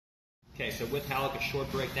Okay, so with Ralek, a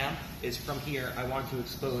short breakdown is from here, I want to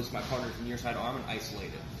expose my partner's near side arm and isolate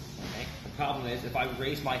it. Okay? The problem is, if I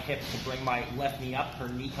raise my hip to bring my left knee up, her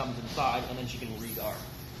knee comes inside and then she can re-guard.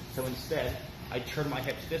 So instead, I turn my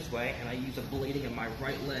hips this way and I use a blading of my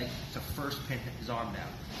right leg to first pin his arm down.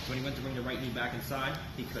 So when he went to bring the right knee back inside,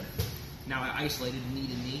 he couldn't. Now I isolated knee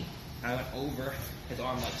to knee, and I went over his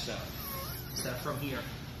arm like so. So from here,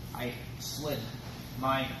 I slid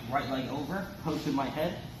my right leg over, posted my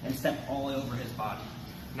head, and stepped all the way over his body.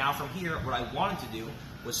 Now from here, what I wanted to do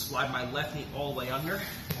was slide my left knee all the way under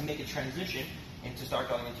and make a transition and to start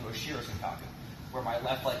going into a Shiro-Senkaku, where my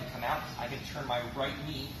left leg can come out, I can turn my right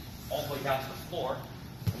knee all the way down to the floor,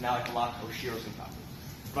 and now I can lock a Shiro-Senkaku.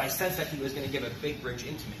 But I sensed that he was going to give a big bridge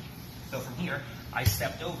into me. So from here, I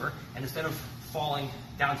stepped over, and instead of falling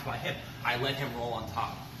down to my hip, I let him roll on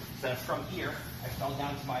top. So from here, I fell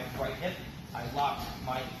down to my right hip, I locked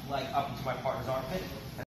my leg up into my partner's armpit,